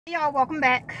Hey y'all, welcome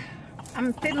back.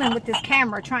 I'm fiddling with this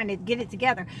camera trying to get it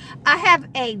together. I have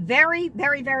a very,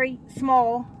 very, very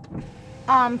small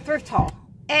thrift haul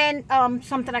and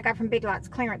something I got from Big Lots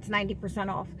clearance,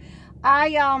 90% off.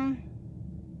 I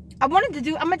wanted to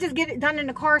do, I'm gonna just get it done in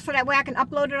the car so that way I can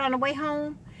upload it on the way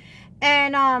home.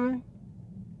 And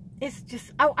it's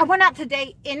just I went out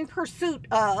today in pursuit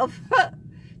of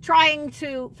trying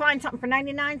to find something for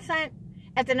 99 cents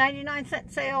at the 99-cent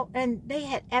sale, and they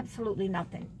had absolutely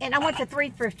nothing. And I went to 3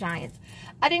 Thrift Giants.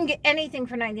 I didn't get anything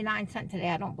for 99 cents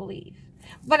today, I don't believe.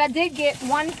 But I did get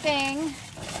one thing.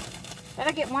 Did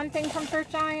I get one thing from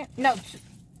Thrift Giant? No.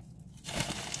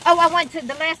 Oh, I went to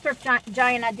the last Thrift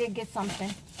Giant, I did get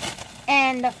something.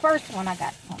 And the first one I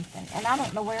got something. And I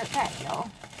don't know where it's at, y'all.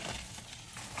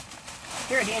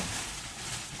 Here it is.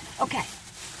 Okay.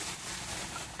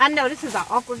 I know this is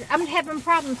awkward. I'm having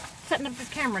problems setting up this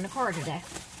camera in the car today.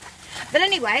 But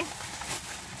anyway,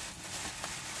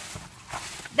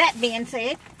 that being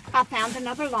said, I found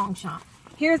another long shot.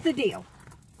 Here's the deal.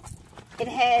 It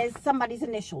has somebody's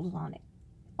initials on it.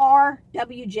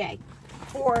 RWJ.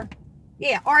 Or,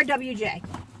 yeah, RWJ.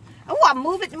 Oh, I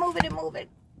move it.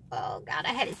 Oh, God,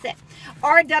 I had it set.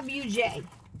 RWJ.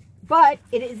 But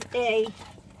it is a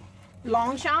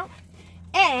long shot.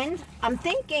 And I'm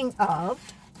thinking of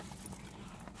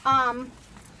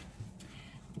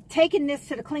taking this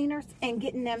to the cleaners and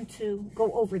getting them to go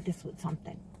over this with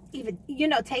something. Even, you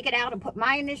know, take it out and put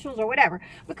my initials or whatever.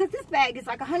 Because this bag is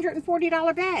like a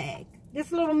 $140 bag.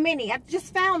 This little mini. I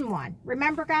just found one.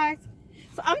 Remember, guys?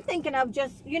 So I'm thinking of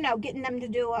just, you know, getting them to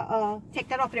do take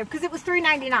that off of there. Because it was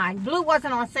 $3.99. Blue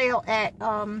wasn't on sale at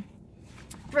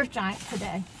Thrift Giant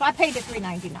today. So I paid it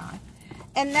 $3.99.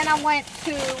 And then I went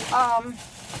to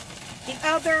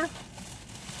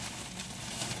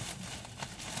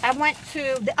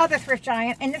the other Thrift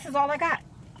Giant, and this is all I got.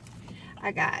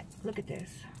 Look at this.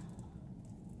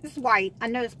 This is white. I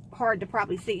know it's hard to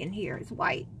probably see in here. It's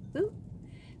white. Ooh.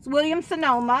 It's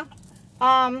Williams-Sonoma.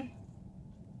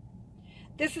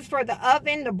 This is for the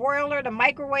oven, the broiler, the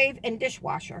microwave, and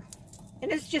dishwasher.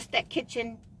 And it's just that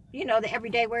kitchen, you know, the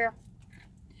everyday wear.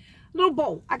 Little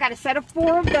bowl. I got a set of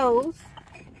 4 of those.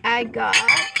 I got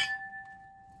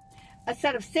a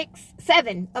set of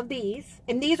 7 of these,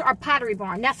 and these are Pottery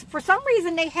Barn. Now, for some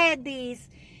reason, they had these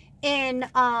in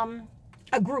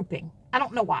a grouping. I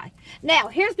don't know why. Now,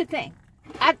 here's the thing.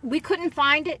 We couldn't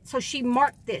find it, so she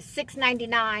marked this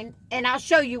 $6.99, and I'll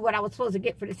show you what I was supposed to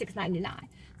get for the $6.99.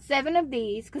 7 of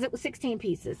these, because it was 16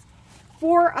 pieces.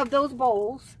 4 of those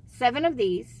bowls, 7 of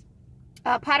these.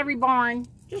 Pottery Barn,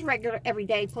 just regular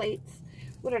everyday plates.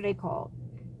 What are they called?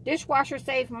 Dishwasher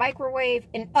safe, microwave,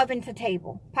 and oven to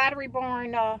table. Pottery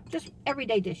Barn, just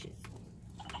everyday dishes.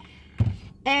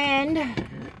 And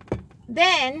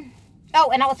then, oh,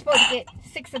 and I was supposed to get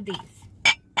 6 of these.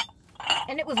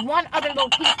 And it was one other little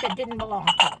piece that didn't belong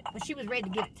to it. But she was ready to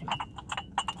give it to me.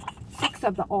 6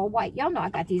 of the all white. Y'all know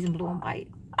I got these in blue and white.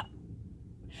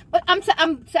 But I'm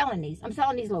selling these. I'm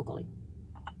selling these locally.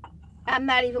 I'm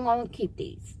not even going to keep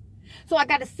these. So I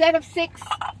got a set of 6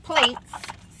 plates.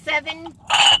 7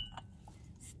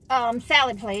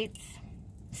 salad plates,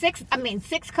 6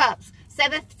 cups,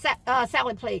 7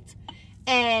 salad plates,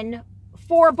 and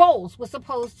 4 bowls was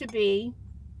supposed to be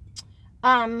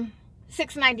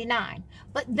 $6.99.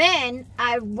 But then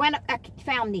I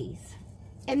found these,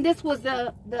 and this was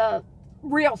the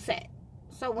real set.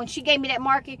 So when she gave me that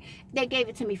market, they gave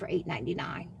it to me for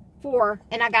 $8.99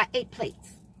 and I got 8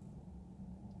 plates.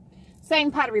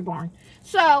 Same Pottery Barn.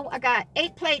 So I got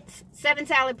 8 plates, 7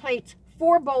 salad plates,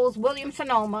 4 bowls,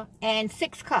 Williams-Sonoma, and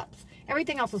 6 cups.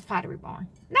 Everything else was Pottery Barn.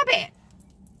 Not bad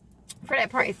for that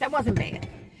price. That wasn't bad.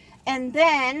 And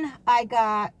then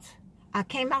I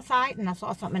came outside and I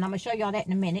saw something, and I'm going to show y'all that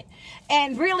in a minute.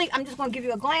 And really, I'm just going to give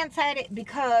you a glance at it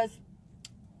because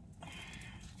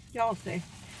y'all see.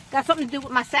 Got something to do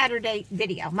with my Saturday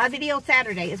video. My video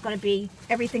Saturday is going to be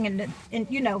everything in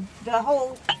you know, the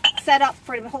whole setup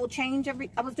for the whole change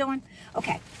I was doing.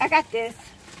 Okay, I got this.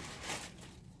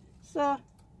 It's a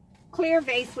clear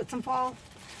vase with some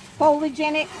foliage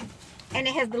in it, and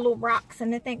it has the little rocks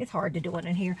and the thing. It's hard to do it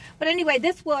in here, but anyway,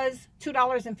 this was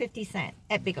 $2.50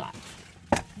 at Big Lots.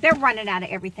 They're running out of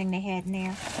everything they had in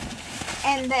there.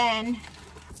 And then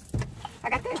I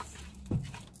got this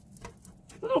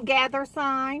little gather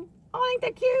sign. Oh, ain't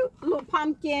that cute? A little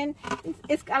pumpkin.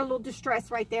 It's got a little distress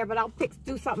right there, but I'll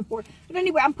do something for it. But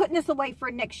anyway, I'm putting this away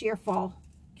for next year fall.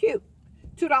 Cute.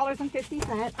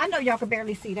 $2.50. I know y'all can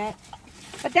barely see that.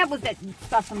 But that was that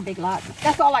stuff from Big Lots.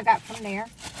 That's all I got from there.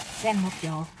 Then look,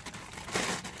 y'all.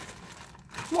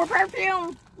 More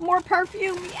perfume. More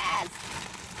perfume. Yes.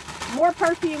 More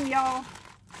perfume, y'all.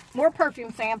 more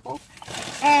perfume samples.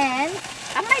 And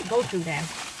I might go through them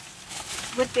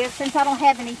with this since I don't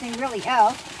have anything really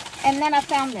else. And then I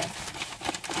found this.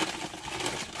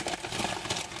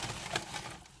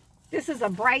 This is a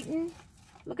Brighton.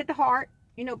 Look at the heart.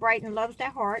 You know Brighton loves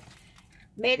that heart.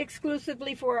 Made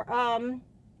exclusively for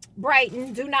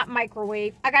Brighton. Do not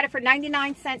microwave. I got it for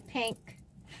 99-cent pink.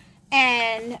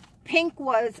 And pink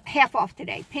was half off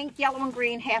today. Pink, yellow, and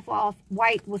green half off.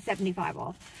 White was 75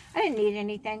 off. I didn't need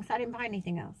anything, so I didn't buy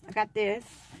anything else. I got this.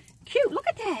 Cute. Look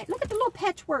at that. Look at the little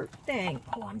patchwork thing.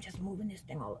 Oh, I'm just moving this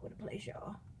thing all over the place,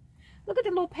 y'all. Look at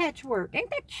the little patchwork. Ain't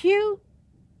that cute?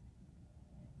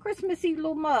 Christmassy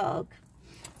little mug.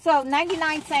 So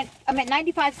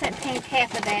 95-cent pink,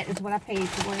 half of that is what I paid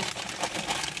for it.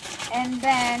 And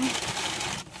then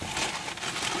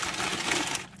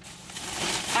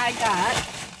I got,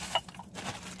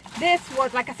 this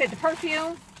was, like I said, the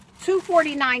perfume,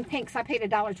 $2.49 pinks. I paid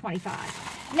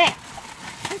 $1.25. Now,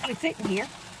 since we're sitting here,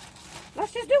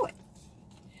 let's just do it.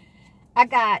 I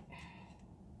got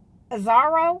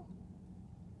Azzaro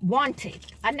Wanted.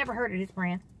 I never heard of this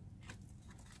brand.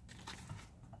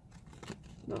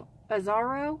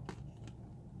 Azzaro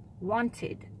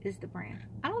Wanted is the brand.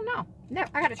 I don't know. No,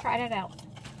 I gotta try that out.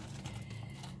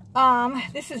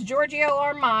 This is Giorgio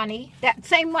Armani. That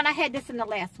same one I had this in the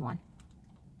last one.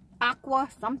 Aqua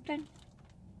something.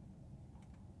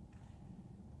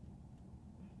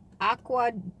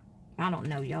 Aqua, I don't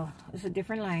know, y'all. It's a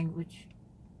different language.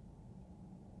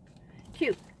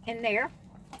 Cute in there.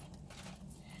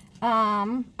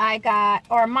 I got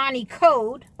Armani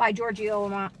Code by Giorgio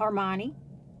Armani.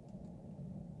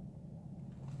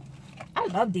 I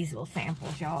love these little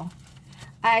samples, y'all.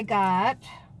 I got,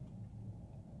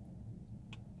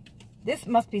 this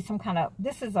must be some kind of,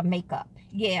 this is a makeup.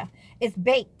 Yeah, it's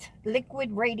Baked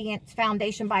Liquid Radiance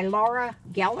Foundation by Laura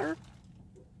Geller.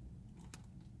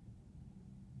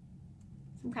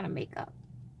 Some kind of makeup.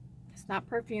 It's not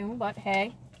perfume, but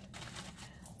hey.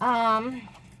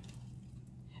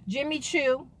 Jimmy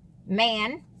Choo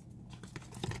Man.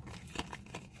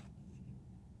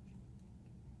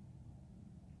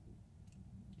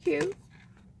 Cute.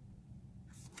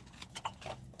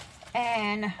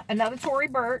 And another Tory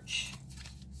Burch.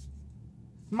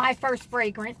 My First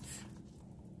Fragrance.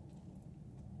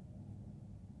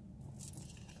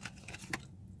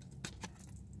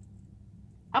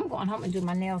 I'm going home and do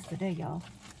my nails today, y'all.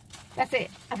 That's it.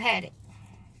 I've had it.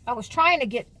 I was trying to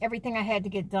get everything I had to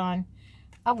get done.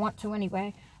 I want to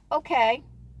anyway. Okay.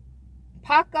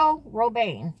 Paco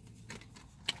Rabanne.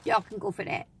 Y'all can go for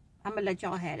that. I'm going to let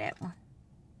y'all have that one.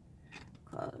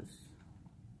 Because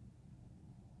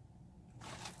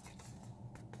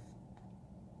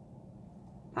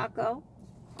Paco.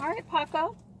 All right,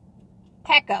 Paco.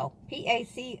 Paco.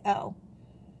 P-A-C-O.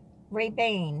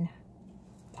 Rabanne.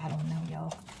 I don't know,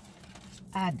 y'all.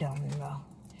 I don't know.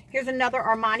 Here's another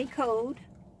Armani Code.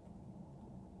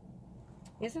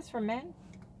 Is this for men?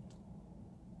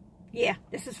 Yeah,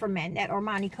 this is for men. That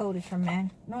Armani Code is for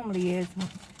men. Normally is.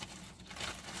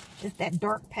 It's that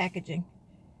dark packaging.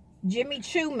 Jimmy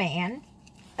Choo Man.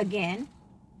 Again.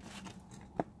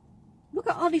 Look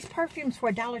at all these perfumes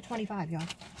for $1.25, y'all.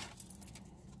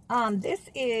 This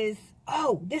is,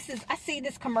 oh, this is, I see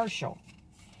this commercial.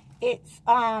 It's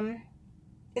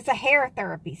a hair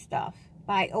therapy stuff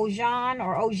by Ogene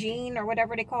or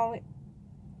whatever they call it.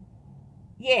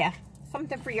 Yeah,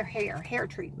 something for your hair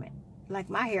treatment. Like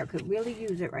my hair could really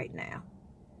use it right now.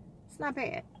 It's not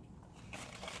bad.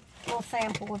 A little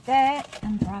sample of that.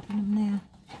 I'm dropping them now.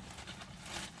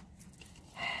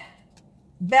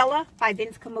 Bella by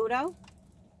Vince Camuto.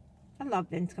 I love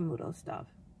Vince Camuto stuff.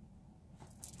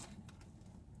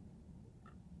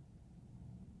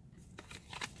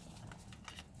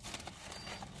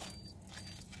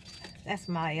 That's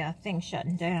my thing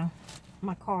shutting down.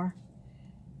 My car.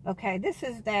 Okay, this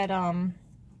is that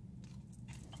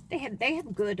they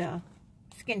have good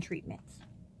skin treatments.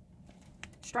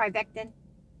 Strivectin.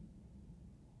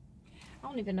 I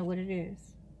don't even know what it is.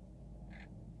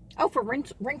 Oh, for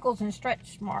wrinkles and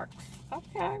stretch marks.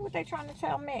 Okay, what they trying to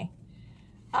tell me?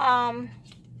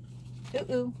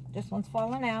 This one's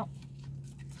falling out.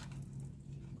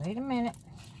 Wait a minute.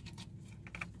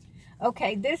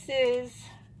 Okay, this is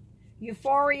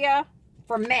Euphoria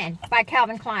for Men by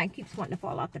Calvin Klein. Keeps wanting to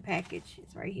fall out the package.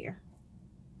 It's right here.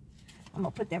 I'm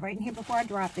going to put that right in here before I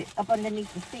drop it, up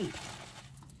underneath the seat.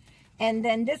 And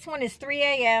then this one is 3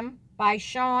 a.m. by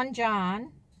Sean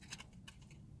John.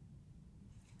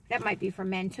 That might be for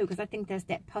men too, because I think that's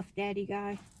that Puff Daddy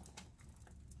guy.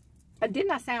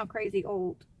 Didn't I sound crazy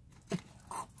old?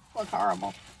 Look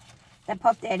horrible. That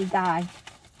Puff Daddy guy.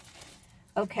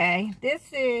 Okay, this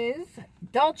is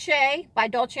Dolce by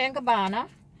Dolce & Gabbana.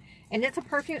 And it's a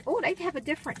perfume. Oh, they have a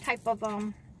different type of,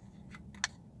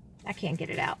 I can't get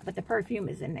it out, but the perfume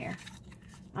is in there.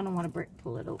 I don't want to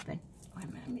pull it open. Wait a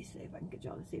minute, let me see if I can get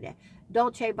y'all to see that.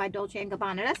 Dolce by Dolce &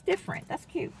 Gabbana. That's different. That's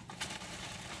cute.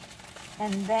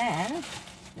 And then,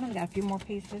 I got a few more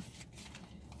pieces.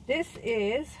 This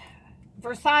is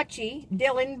Versace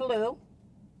Dylan Blue.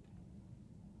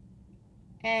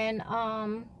 And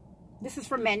this is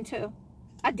for men too.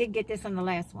 I did get this on the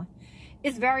last one.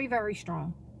 It's very, very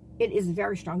strong. It is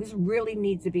very strong. This really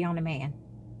needs to be on a man.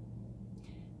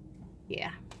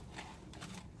 Yeah.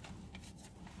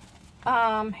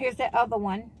 Here's that other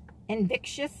one.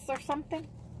 Invictus or something.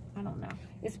 I don't know.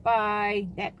 It's by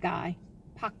that guy.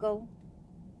 Paco.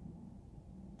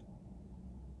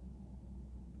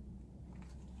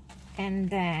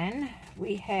 And then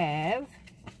we have,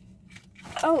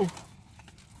 oh,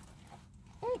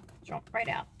 jump right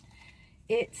out.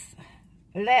 It's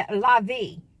La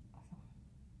Vie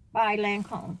by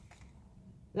Lancome.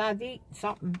 La Vie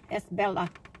something. Est Bella.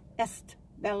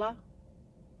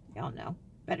 Y'all know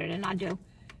better than I do.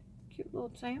 Cute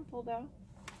little sample though.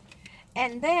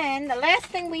 And then the last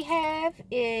thing we have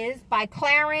is by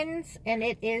Clarins, and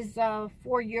it is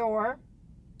for your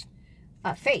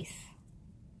face.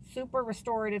 Super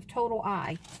Restorative Total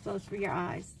Eye. So it's for your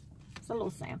eyes. It's a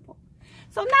little sample.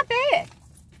 So not bad.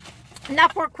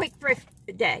 Not for a quick thrift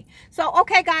day. So,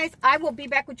 okay, guys, I will be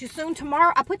back with you soon.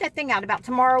 Tomorrow, I put that thing out about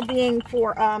tomorrow being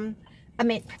for,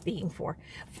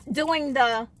 doing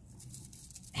the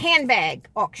handbag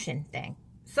auction thing.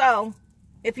 So,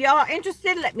 if y'all are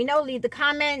interested, let me know. Leave the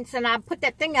comments, and I put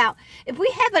that thing out. If we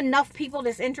have enough people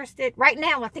that's interested, right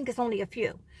now, I think it's only a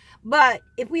few. But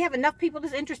if we have enough people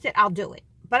that's interested, I'll do it.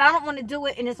 But I don't want to do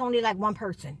it and it's only like one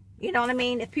person. You know what I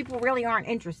mean? If people really aren't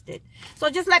interested. So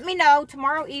just let me know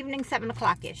tomorrow evening, 7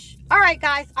 o'clock-ish. All right,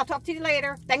 guys. I'll talk to you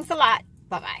later. Thanks a lot.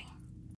 Bye-bye.